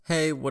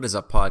Hey, what is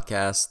up,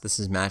 podcast? This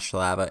is Matt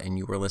Shalava, and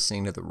you are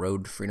listening to the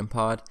Road to Freedom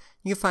Pod.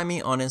 You can find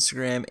me on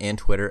Instagram and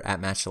Twitter at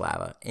Matt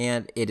Shalava,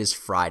 and it is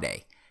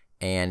Friday,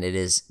 and it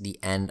is the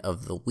end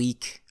of the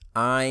week.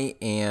 I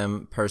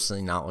am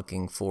personally not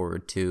looking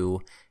forward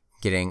to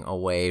getting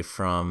away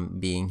from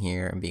being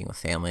here and being with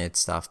family and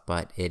stuff,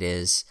 but it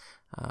is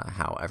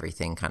how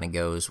everything kind of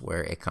goes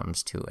where it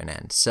comes to an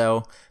end.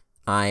 So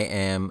I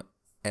am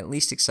at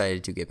least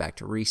excited to get back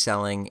to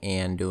reselling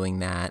and doing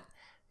that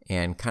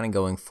and kind of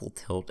going full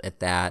tilt at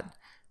that.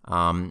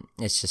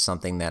 It's just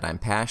something that I'm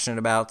passionate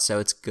about, so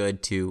it's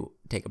good to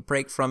take a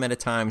break from it at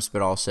times,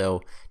 but also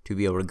to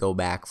be able to go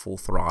back full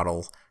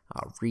throttle,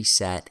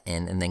 reset,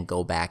 and then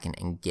go back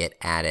and get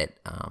at it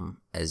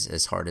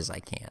as hard as I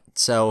can.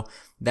 So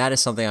that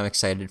is something I'm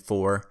excited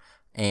for,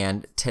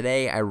 and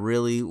today I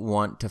really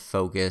want to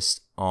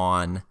focus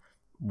on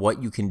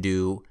what you can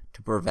do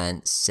to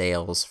prevent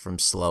sales from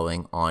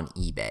slowing on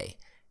eBay.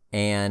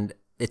 And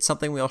it's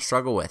something we all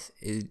struggle with.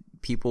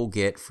 People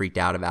get freaked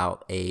out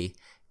about a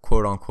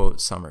quote-unquote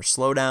summer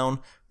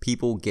slowdown.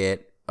 People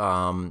get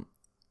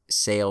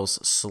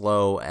sales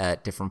slow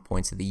at different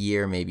points of the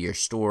year. Maybe your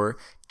store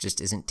just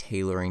isn't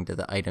tailoring to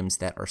the items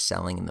that are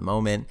selling in the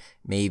moment.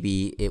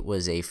 Maybe it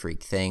was a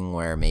freak thing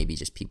where maybe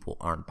just people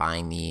aren't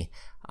buying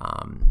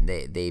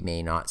they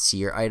may not see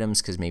your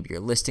items because maybe your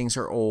listings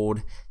are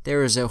old.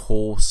 There is a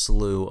whole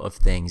slew of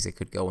things that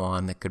could go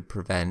on that could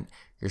prevent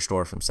your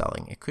store from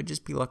selling. It could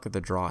just be luck of the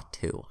draw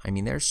too. I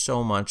mean, there's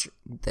so much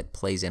that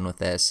plays in with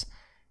this.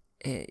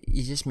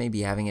 You just may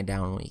be having a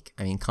down week.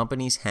 I mean,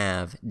 companies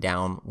have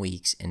down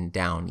weeks and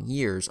down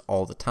years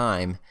all the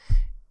time.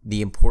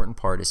 The important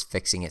part is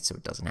fixing it so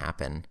it doesn't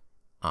happen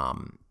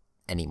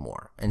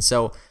anymore. And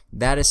so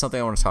that is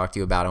something I want to talk to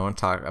you about. I want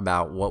to talk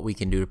about what we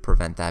can do to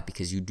prevent that,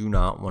 because you do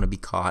not want to be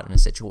caught in a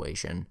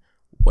situation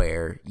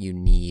where you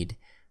need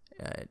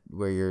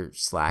where you're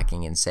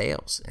slacking in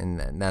sales.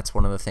 And that's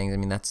one of the things, I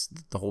mean, that's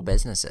the whole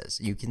business is.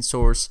 You can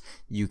source,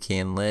 you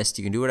can list,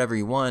 you can do whatever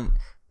you want,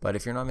 but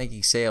if you're not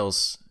making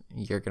sales,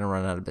 you're going to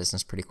run out of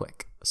business pretty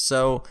quick.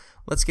 So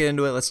let's get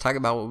into it. Let's talk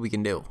about what we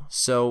can do.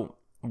 So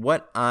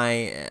what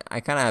I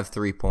kind of have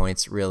 3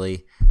 points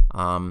really,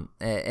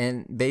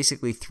 and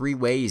basically 3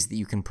 ways that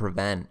you can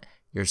prevent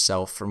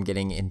yourself from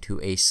getting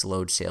into a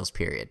slowed sales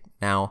period.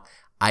 Now,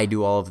 I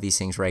do all of these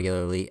things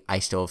regularly. I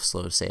still have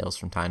slow sales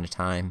from time to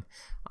time.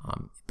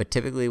 But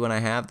typically when I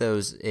have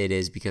those, it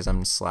is because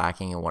I'm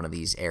slacking in one of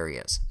these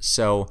areas.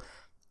 So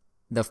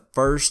the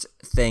first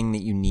thing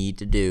that you need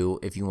to do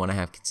if you want to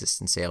have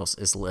consistent sales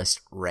is list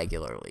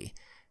regularly.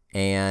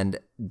 And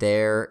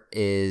there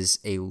is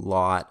a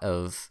lot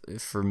of,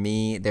 for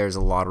me, there's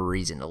a lot of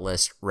reason to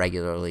list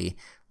regularly.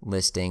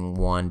 Listing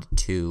 1 to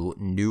 2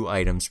 new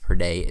items per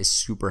day is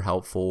super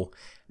helpful.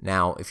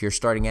 Now, if you're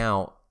starting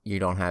out, you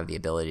don't have the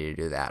ability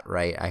to do that,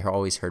 right? I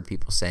always heard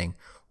people saying,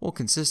 well,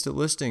 consistent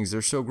listings,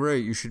 they're so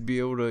great. You should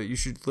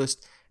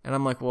list. And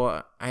I'm like,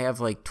 well, I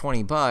have like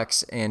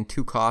 $20 and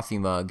 2 coffee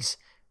mugs.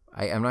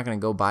 I'm not going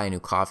to go buy a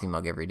new coffee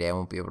mug every day. I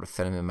won't be able to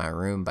fit them in my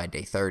room by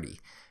day 30.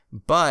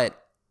 But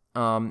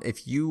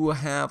if you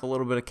have a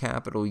little bit of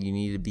capital, you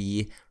need to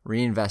be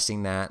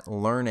reinvesting that,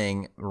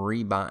 learning,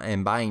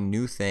 and buying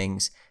new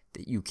things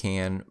that you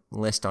can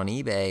list on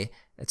eBay.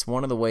 It's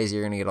one of the ways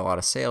you're going to get a lot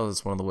of sales.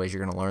 It's one of the ways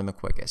you're going to learn the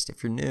quickest.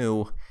 If you're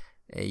new,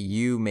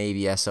 you may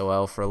be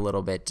SOL for a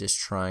little bit, just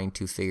trying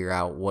to figure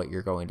out what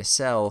you're going to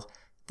sell.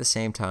 At the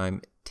same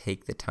time,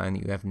 take the time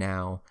that you have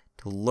now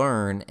to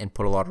learn and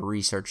put a lot of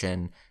research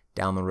in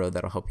down the road.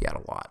 That'll help you out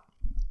a lot.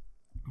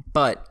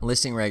 But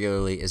listing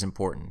regularly is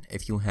important.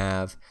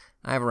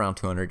 I have around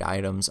 200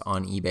 items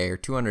on eBay, or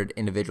 200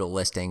 individual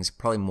listings,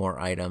 probably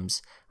more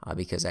items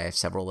because I have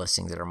several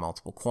listings that are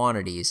multiple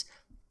quantities.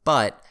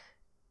 But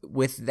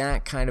with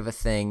that kind of a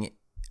thing,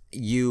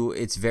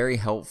 it's very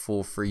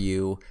helpful for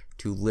you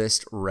to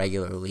list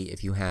regularly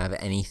if you have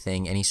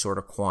any sort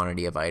of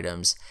quantity of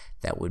items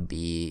that would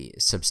be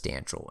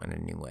substantial in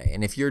any way.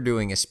 And if you're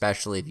doing,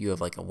 especially if you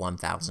have like a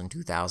 1,000,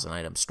 2,000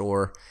 item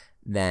store,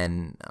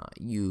 then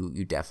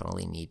you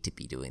definitely need to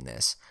be doing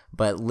this.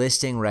 But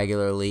listing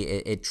regularly,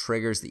 it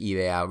triggers the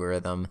eBay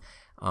algorithm.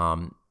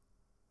 I'm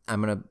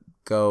going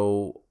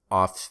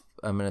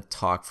to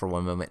talk for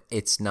one moment.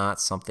 It's not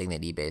something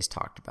that eBay has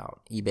talked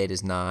about. eBay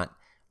does not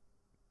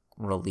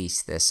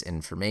release this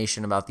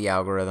information about the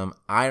algorithm.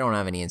 I don't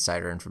have any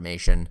insider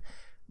information,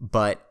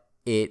 but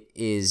it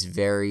is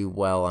very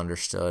well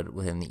understood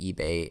within the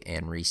eBay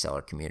and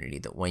reseller community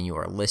that when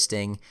you're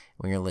listing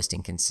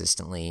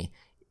consistently,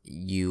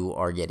 you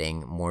are getting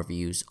more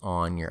views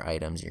on your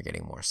items, you're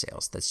getting more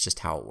sales. That's just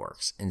how it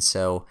works. And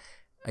so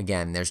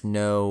again, there is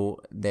no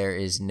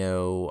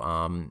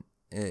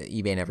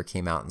eBay never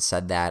came out and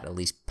said that, at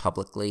least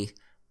publicly,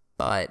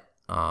 but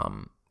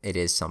it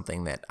is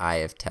something that I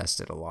have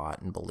tested a lot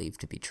and believe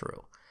to be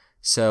true.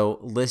 So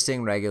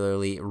listing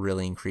regularly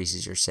really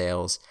increases your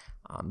sales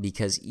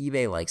because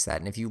eBay likes that.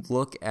 And if you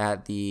look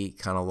at the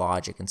kind of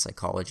logic and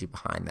psychology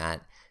behind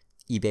that,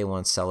 eBay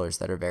wants sellers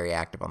that are very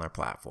active on their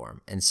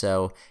platform. And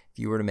so if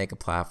you were to make a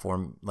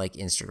platform like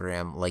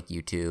Instagram, like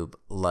YouTube,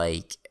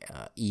 like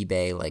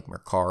eBay, like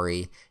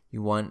Mercari,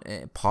 you want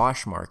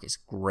Poshmark is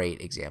a great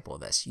example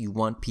of this. You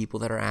want people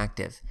that are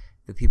active.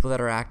 The people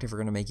that are active are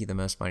going to make you the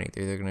most money.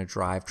 They're going to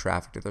drive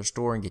traffic to their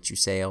store and get you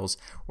sales,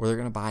 or they're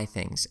going to buy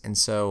things. And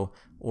so,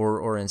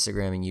 or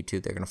Instagram and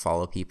YouTube, they're going to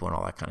follow people and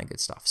all that kind of good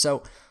stuff.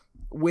 So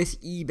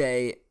with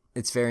eBay,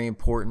 it's very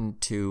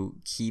important to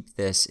keep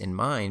this in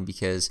mind,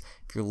 because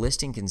if you're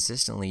listing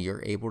consistently,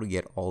 you're able to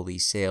get all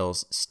these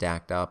sales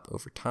stacked up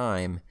over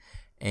time,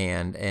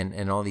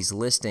 and all these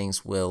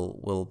listings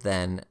will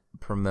then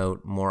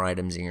promote more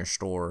items in your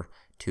store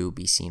to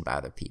be seen by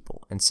other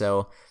people. And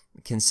so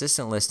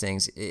consistent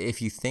listings,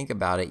 if you think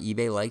about it,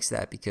 eBay likes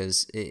that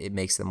because it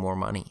makes them more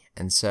money.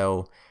 And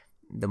so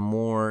the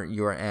more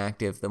you're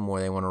active, the more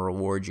they want to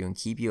reward you and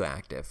keep you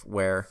active.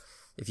 Where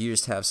if you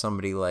just have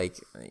somebody like,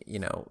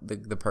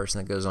 the person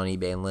that goes on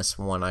eBay and lists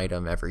one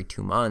item every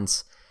 2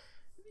 months,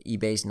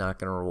 eBay's not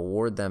going to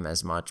reward them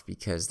as much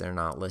because they're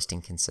not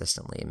listing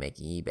consistently and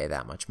making eBay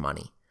that much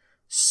money.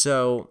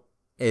 So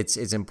it's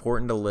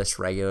important to list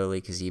regularly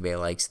because eBay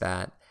likes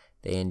that.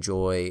 They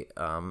enjoy,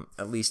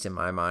 at least in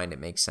my mind, it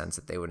makes sense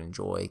that they would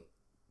enjoy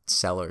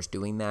sellers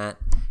doing that.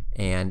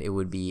 And it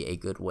would be a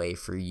good way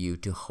for you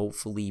to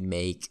hopefully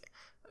make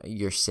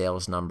your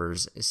sales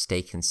numbers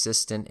stay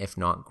consistent, if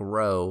not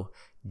grow,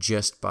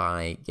 just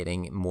by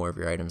getting more of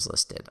your items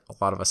listed. A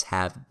lot of us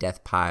have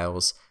death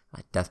piles.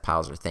 Death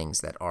piles are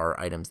things that are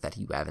items that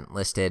you haven't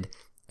listed.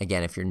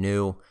 Again, if you're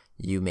new,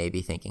 you may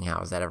be thinking, how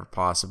is that ever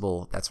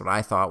possible? That's what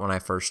I thought when I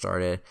first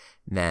started.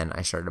 Then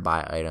I started to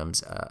buy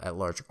items at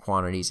larger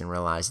quantities and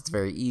realized it's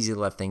very easy to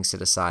let things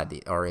sit aside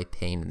that are a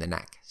pain in the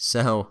neck.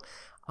 So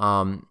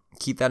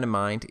keep that in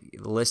mind.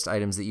 List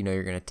items that you know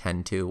you're going to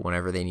tend to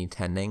whenever they need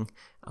tending,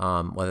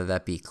 whether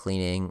that be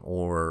cleaning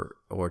or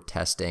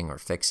testing or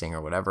fixing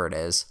or whatever it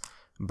is.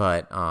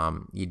 But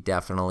you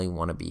definitely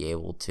want to be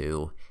able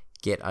to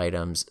get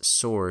items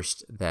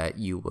sourced that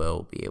you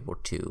will be able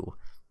to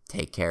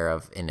take care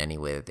of in any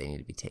way that they need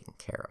to be taken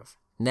care of.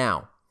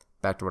 Now,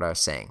 back to what I was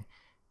saying.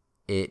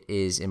 It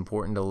is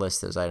important to list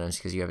those items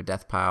because you have a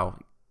death pile.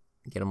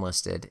 Get them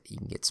listed. You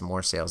can get some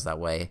more sales that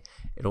way.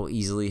 It'll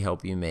easily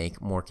help you make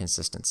more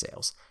consistent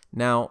sales.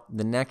 Now,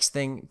 the next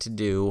thing to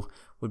do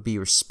would be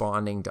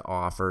responding to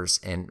offers,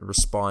 and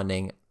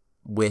responding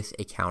with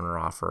a counter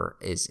offer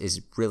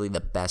is really the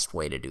best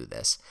way to do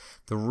this.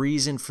 The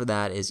reason for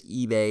that is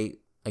eBay,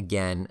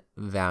 again,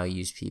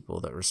 values people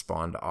that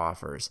respond to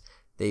offers.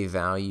 They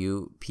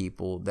value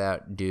people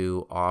that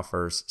do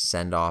offers,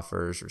 send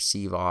offers,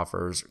 receive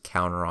offers,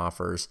 counter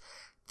offers.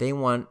 They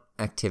want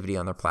activity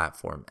on their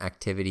platform.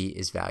 Activity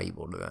is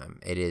valuable to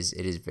them. It is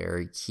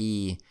very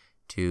key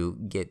to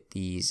get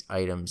these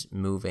items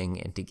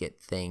moving and to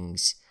get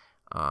things,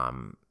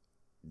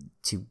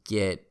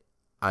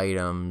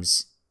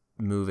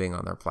 moving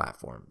on their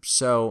platform.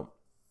 So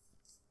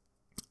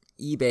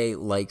eBay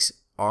likes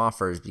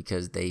offers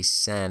because they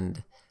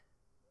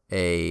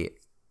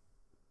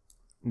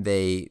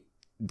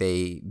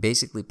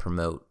basically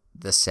promote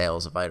the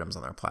sales of items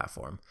on their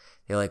platform.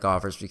 They like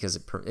offers because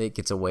it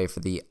gets a way for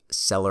the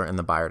seller and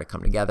the buyer to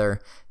come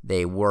together.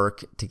 They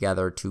work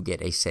together to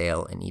get a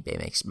sale, and eBay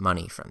makes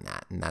money from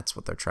that. And that's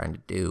what they're trying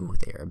to do.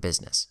 They're a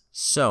business.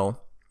 So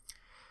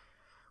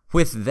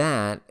with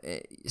that,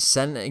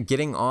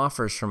 getting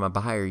offers from a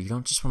buyer, you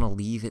don't just want to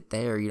leave it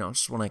there. You don't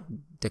just want to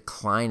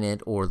decline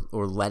it or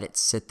let it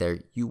sit there.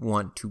 You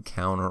want to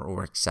counter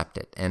or accept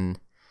it. And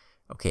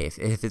okay,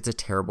 if it's a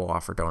terrible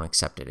offer, don't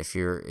accept it. If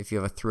you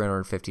have a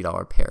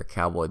 $350 pair of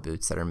cowboy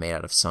boots that are made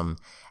out of some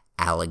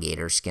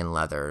alligator skin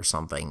leather or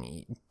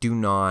something, do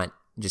not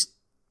just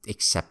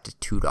accept a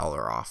 $2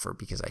 offer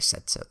because I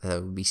said so.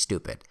 That would be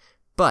stupid.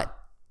 But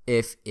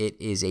if it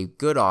is a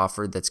good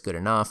offer that's good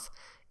enough,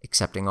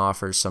 accepting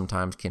offers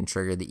sometimes can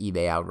trigger the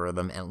eBay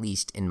algorithm, at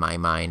least in my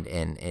mind.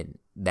 And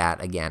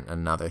that, again,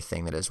 another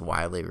thing that is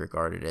widely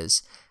regarded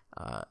as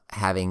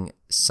having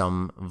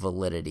some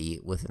validity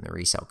within the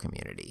resale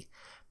community.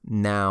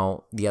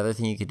 Now, the other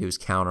thing you could do is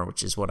counter,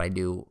 which is what I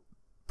do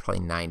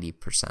probably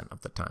 90%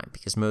 of the time,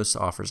 because most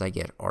offers I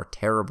get are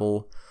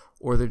terrible,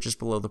 or they're just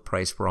below the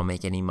price where I'll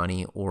make any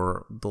money,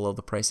 or below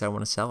the price I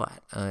want to sell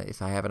at.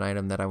 If I have an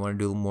item that I want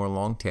to do more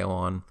long tail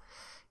on,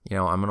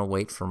 I'm going to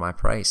wait for my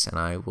price, and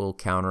I will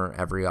counter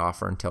every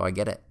offer until I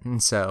get it.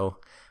 And so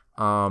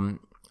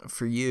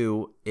for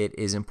you, it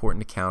is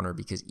important to counter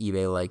because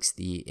eBay likes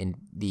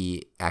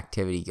the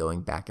activity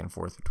going back and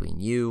forth between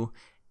you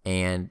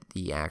and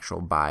the actual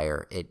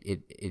buyer.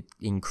 It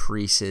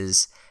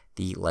increases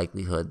the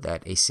likelihood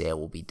that a sale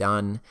will be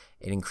done.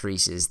 It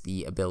increases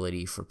the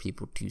ability for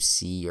people to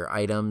see your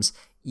items.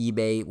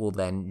 eBay will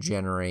then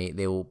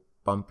they will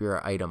bump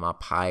your item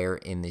up higher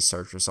in the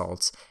search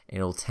results, and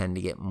it'll tend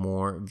to get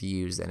more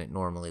views than it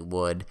normally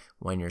would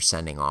when you're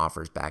sending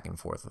offers back and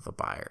forth with a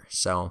buyer.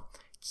 So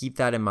keep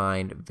that in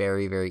mind.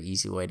 Very, very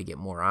easy way to get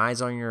more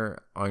eyes on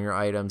your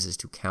items is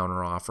to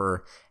counter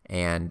offer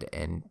and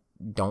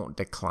don't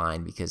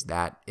decline, because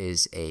that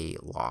is a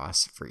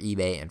loss for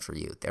eBay and for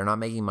you. They're not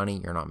making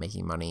money. You're not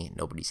making money.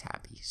 Nobody's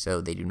happy.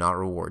 So they do not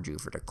reward you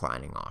for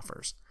declining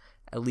offers.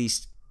 At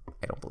least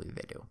I don't believe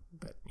they do.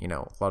 But,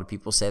 a lot of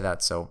people say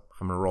that, so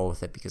I'm going to roll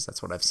with it because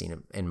that's what I've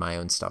seen in my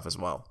own stuff as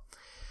well.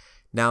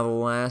 Now, the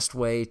last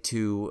way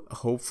to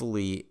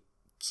hopefully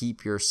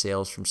keep your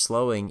sales from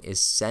slowing is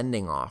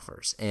sending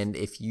offers. And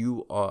if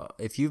you've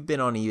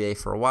been on eBay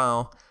for a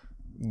while,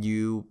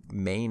 you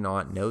may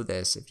not know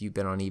this. If you've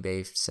been on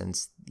eBay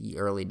since the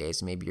early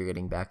days, maybe you're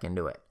getting back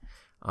into it.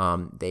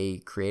 They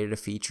created a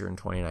feature in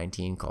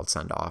 2019 called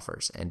Send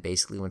Offers. And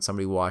basically when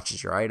somebody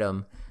watches your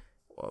item,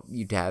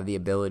 you'd have the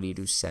ability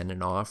to send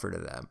an offer to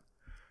them.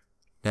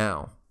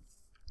 Now,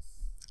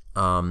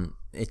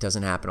 it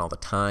doesn't happen all the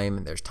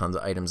time. There's tons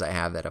of items I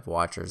have that have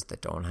watchers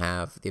that don't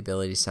have the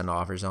ability to send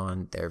offers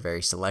on. They're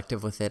very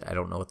selective with it. I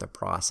don't know what the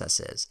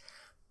process is,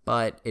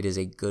 but it is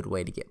a good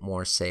way to get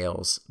more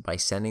sales. By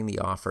sending the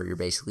offer, you're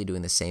basically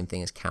doing the same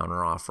thing as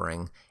counter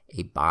offering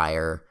a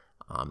buyer,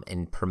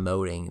 and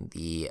promoting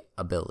the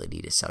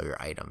ability to sell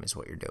your item is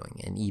what you're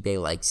doing. And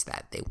eBay likes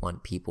that. They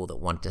want people that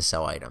want to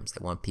sell items.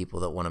 They want people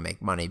that want to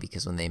make money,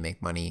 because when they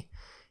make money,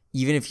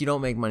 even if you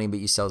don't make money but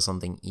you sell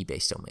something,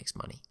 eBay still makes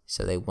money.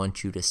 So they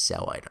want you to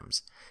sell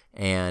items.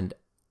 And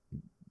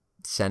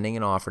sending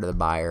an offer to the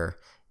buyer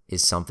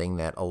is something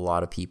that a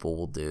lot of people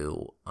will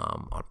do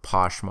on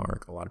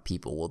Poshmark. A lot of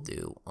people will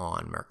do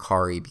on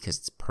Mercari, because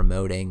it's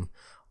promoting,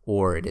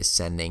 or it is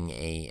sending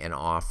an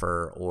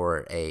offer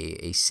or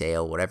a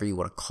sale, whatever you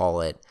want to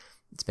call it.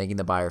 It's making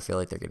the buyer feel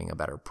like they're getting a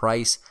better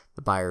price.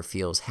 The buyer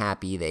feels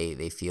happy.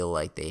 They feel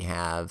like they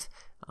have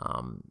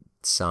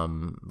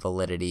some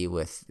validity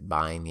with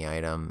buying the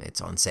item.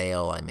 It's on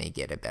sale. I may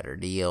get a better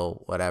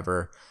deal,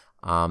 whatever.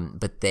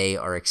 But they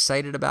are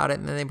excited about it,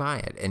 and then they buy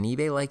it. And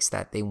eBay likes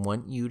that. They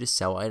want you to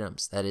sell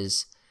items. That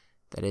is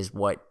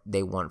what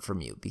they want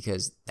from you,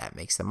 because that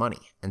makes them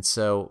money. And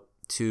so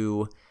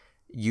to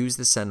use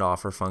the send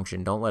offer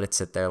function, don't let it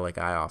sit there like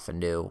I often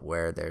do,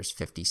 where there's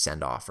 50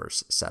 send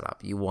offers set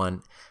up.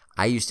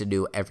 I used to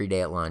do every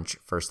day at lunch,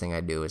 first thing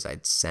I'd do is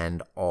I'd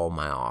send all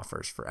my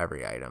offers for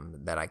every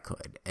item that I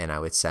could. And I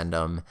would send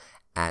them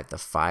at the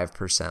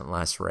 5%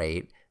 less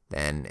rate.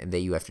 Then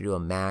you have to do a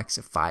max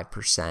of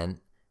 5%,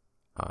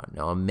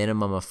 a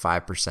minimum of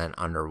 5%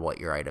 under what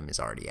your item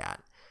is already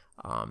at.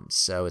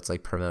 So it's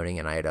like promoting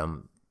an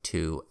item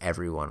to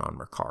everyone on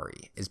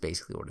Mercari is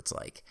basically what it's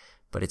like.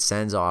 But it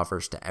sends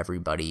offers to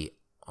everybody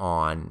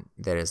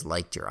that has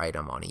liked your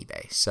item on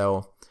eBay.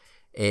 So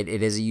it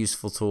is a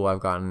useful tool. I've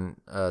gotten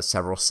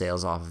several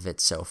sales off of it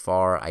so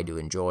far. I do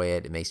enjoy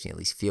it. It makes me at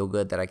least feel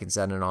good that I can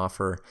send an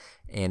offer.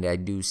 And I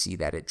do see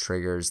that it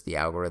triggers the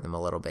algorithm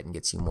a little bit and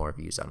gets you more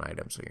views on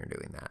items when you're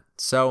doing that.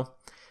 So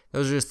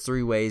those are just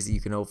 3 ways that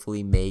you can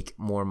hopefully make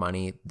more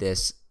money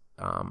this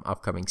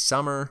upcoming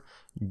summer,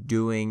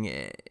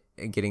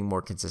 getting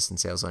more consistent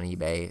sales on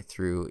eBay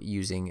through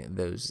using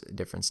those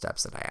different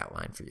steps that I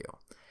outlined for you.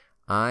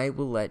 I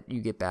will let you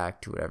get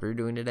back to whatever you're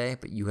doing today,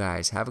 but you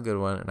guys have a good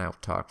one, and I will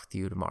talk with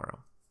you tomorrow.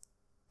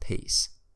 Peace.